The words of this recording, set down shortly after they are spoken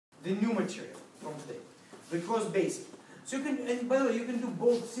the new material from today, the cross basic. So you can, and by the way, you can do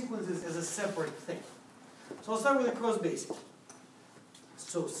both sequences as a separate thing. So I'll start with the cross basic.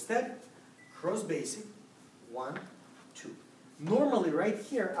 So step, cross basic, 1, 2. Normally, right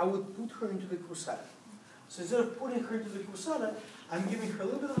here, I would put her into the cruzada. So instead of putting her into the cruzada, I'm giving her a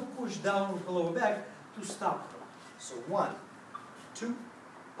little bit of a push down with her lower back to stop her. So 1, 2,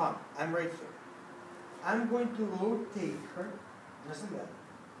 pump. I'm right here. I'm going to rotate her just like that.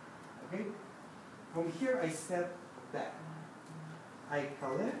 Okay? From here, I step back. I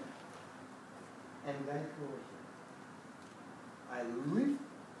collect and guide her over here. I lift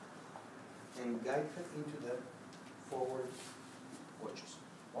and guide her into the forward gorgeous.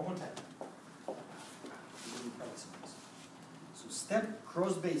 One more time. So step,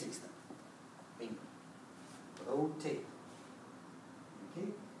 cross basic step. Bingo. Rotate. Okay?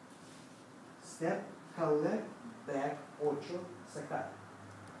 Step, collect, back, ocho, sacar.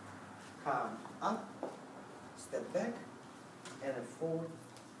 Come up, step back, and a forward,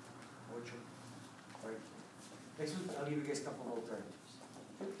 ocho, right here. Next week, I'll give you guys a couple of alternatives.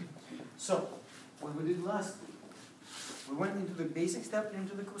 So, what we did last week, we went into the basic step and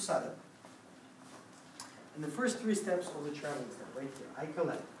into the cruzada. And the first 3 steps of the traveling step, right here, I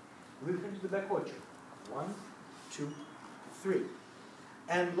collect. Lift into the back ocho. 1, 2, 3.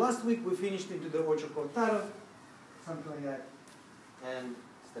 And last week we finished into the ocho cortado, something like that, and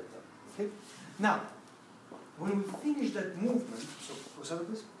stepped up. Okay? Now, when we finish that movement, so cruzada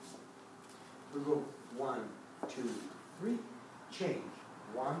please, we go 1, 2, 3, change.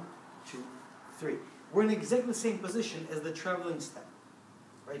 1, 2, 3. We're in exactly the same position as the traveling step,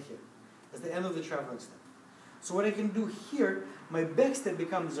 right here, as the end of the traveling step. So what I can do here, my back step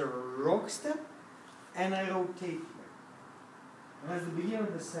becomes a rock step, and I rotate here. And that's the beginning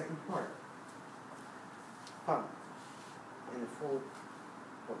of the second part. Pump. And a forward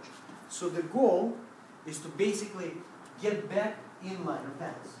push. So the goal is to basically get back in line of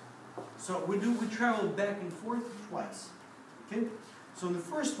dance. So we travel back and forth twice. Okay? So in the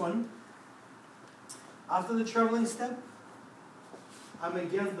first one, after the traveling step, I'm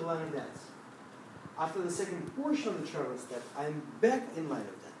against the line of dance. After the second portion of the traveling step, I'm back in line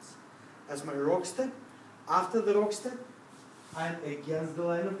of dance. As my rock step, after the rock step, I'm against the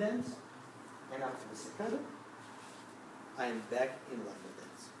line of dance. And after the sacada, I'm back in line of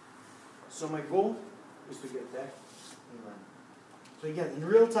dance. So my goal is to get back in line. So again, in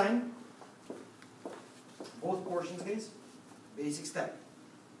real time, both portions, guys, basic step.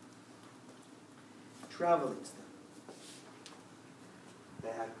 Traveling step.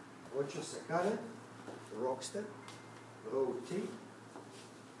 Back, ocho sacada, rock step, rotate,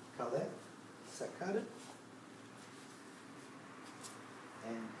 collect, sacada,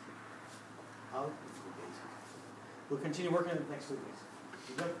 and out into the basic. We'll continue working on it next week, guys.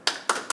 You got it?